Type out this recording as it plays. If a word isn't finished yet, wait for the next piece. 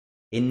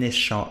In this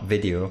short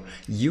video,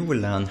 you will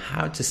learn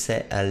how to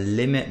set a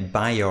limit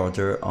buy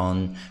order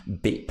on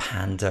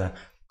Bitpanda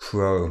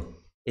Pro.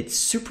 It's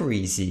super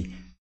easy.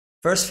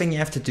 First thing you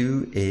have to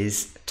do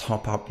is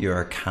top up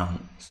your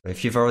account. So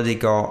if you've already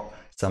got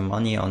some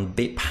money on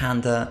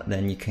Bitpanda,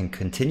 then you can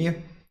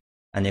continue.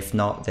 And if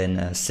not,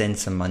 then send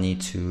some money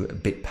to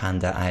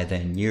Bitpanda either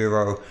in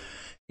euro,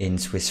 in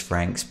Swiss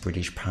francs,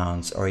 British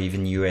pounds, or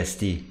even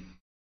USD.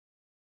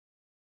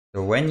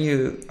 So when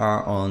you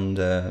are on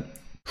the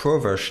Pro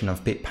version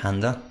of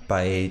Bitpanda,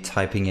 by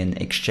typing in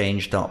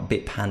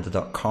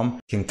exchange.bitpanda.com,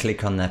 you can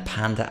click on the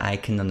panda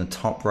icon on the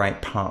top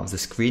right part of the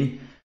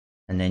screen,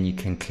 and then you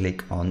can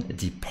click on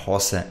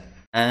deposit.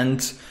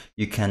 And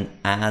you can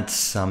add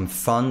some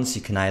funds.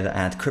 You can either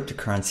add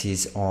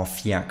cryptocurrencies or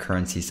fiat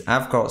currencies.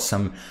 I've got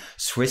some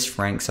Swiss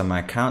francs on my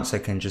account, so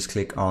I can just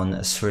click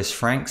on Swiss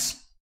francs.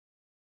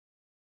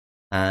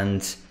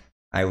 And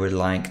I would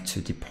like to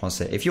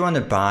deposit. If you want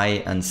to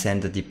buy and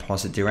send a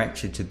deposit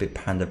directly to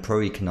Bitpanda Pro,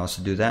 you can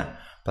also do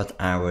that. But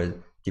I will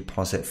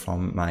deposit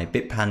from my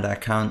Bitpanda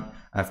account.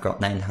 I've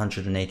got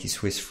 980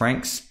 Swiss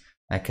francs.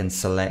 I can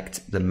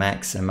select the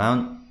max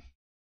amount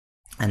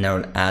and I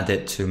will add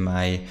it to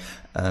my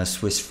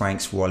Swiss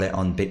francs wallet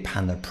on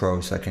Bitpanda Pro.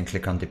 So I can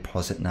click on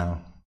deposit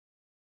now.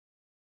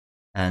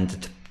 And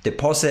the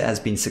deposit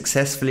has been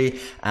successfully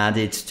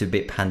added to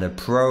Bitpanda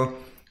Pro.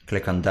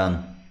 Click on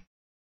done.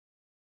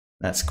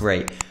 That's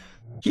great.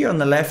 Here on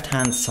the left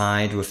hand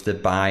side with the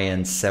buy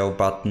and sell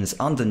buttons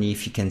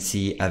underneath, you can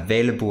see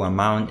available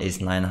amount is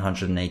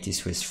 980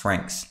 Swiss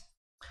francs.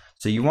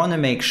 So you want to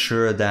make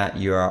sure that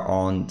you are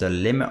on the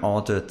limit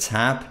order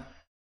tab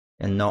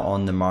and not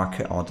on the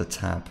market order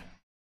tab.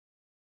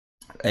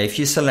 If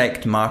you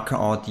select market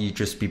order, you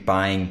just be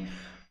buying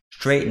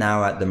straight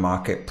now at the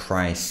market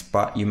price,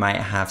 but you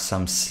might have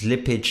some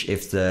slippage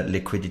if the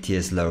liquidity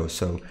is low.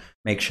 So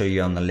make sure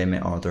you're on the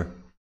limit order.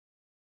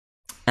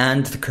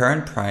 And the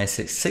current price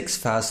is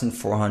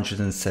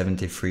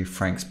 6,473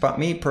 francs. But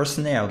me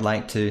personally, I would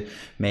like to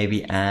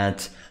maybe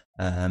add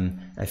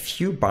a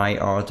few buy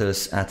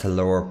orders at a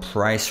lower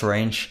price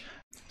range.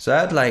 So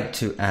I'd like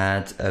to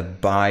add a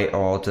buy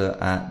order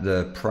at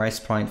the price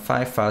point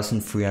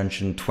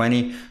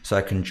 5,320. So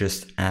I can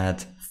just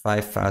add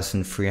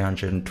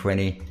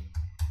 5,320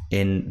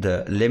 in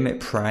the limit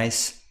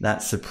price.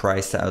 That's the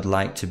price that I'd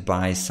like to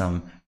buy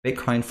some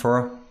Bitcoin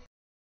for.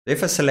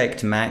 If I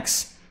select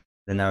max,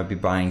 then I would be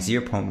buying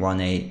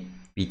 0.18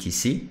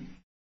 BTC.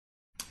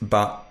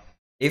 But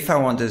if I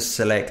want to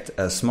select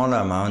a smaller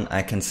amount,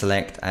 I can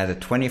select either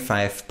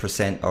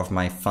 25% of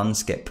my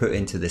funds get put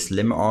into this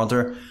limit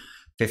order,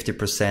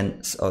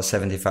 50% or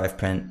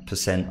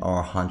 75%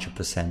 or 100%.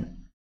 So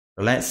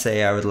let's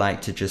say I would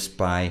like to just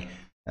buy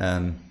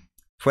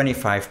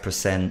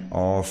 25%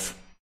 of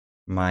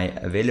my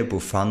available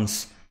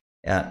funds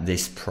at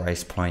this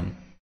price point.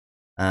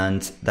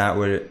 And that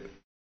will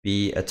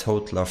be a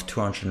total of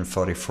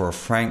 244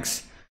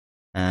 francs,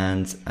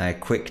 and I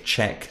quick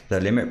check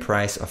the limit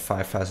price of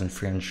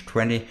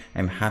 5,320.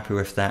 I'm happy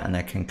with that, and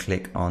I can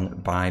click on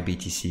buy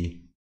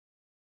BTC.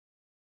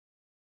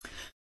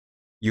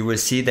 You will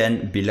see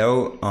then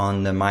below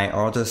on my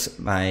orders,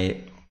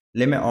 my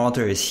limit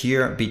order is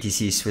here,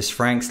 BTC Swiss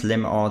francs,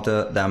 limit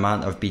order, the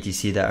amount of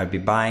BTC that I'll be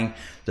buying,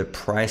 the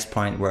price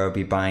point where I'll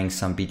be buying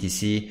some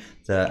BTC,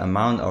 the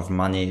amount of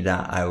money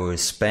that I will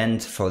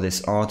spend for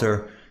this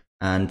order,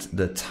 and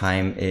the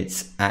time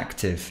it's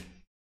active,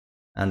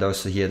 and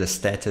also here the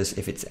status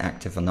if it's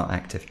active or not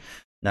active.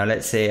 Now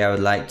let's say I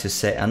would like to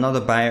set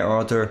another buy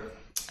order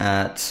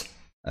at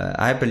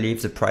I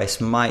believe the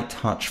price might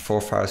touch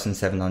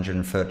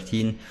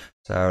 4,713,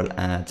 so I'll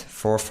add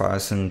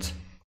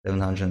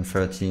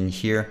 4,713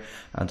 here.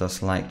 I'd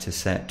just like to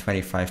set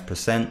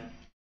 25%.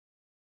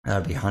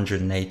 That'll be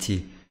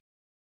 180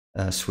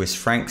 Swiss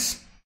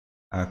francs.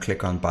 I'll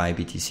click on buy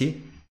BTC.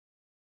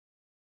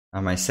 Now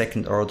my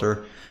second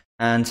order,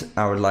 and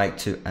I would like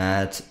to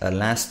add a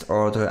last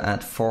order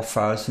at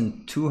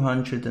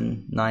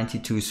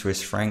 4,292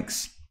 Swiss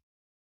francs.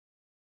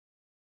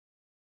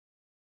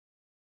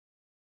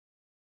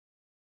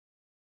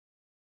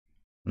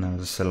 And I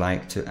would also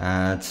like to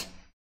add,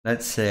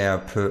 let's say I'll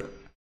put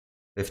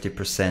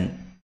 50%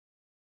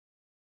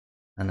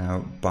 and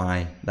I'll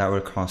buy, that will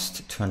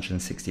cost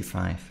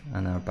 265,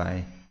 and I'll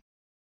buy.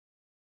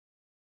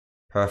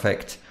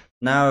 Perfect.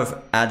 Now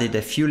I've added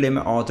a few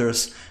limit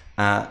orders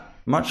at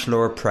much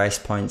lower price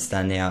points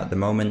than they are at the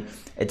moment.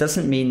 It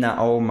doesn't mean that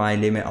all my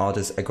limit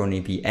orders are going to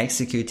be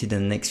executed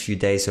in the next few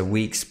days or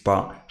weeks,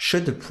 but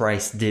should the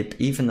price dip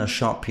even a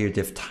short period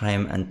of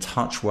time and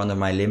touch one of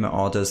my limit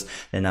orders,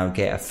 then I'll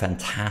get a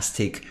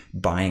fantastic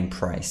buying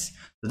price.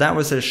 So that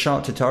was a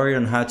short tutorial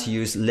on how to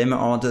use limit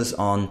orders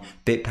on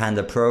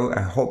Bitpanda Pro.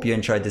 I hope you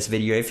enjoyed this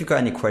video. If you've got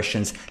any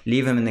questions,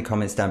 leave them in the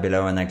comments down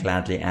below and I'll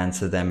gladly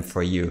answer them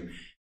for you.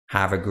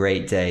 Have a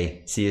great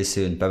day. See you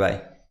soon. Bye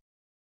bye.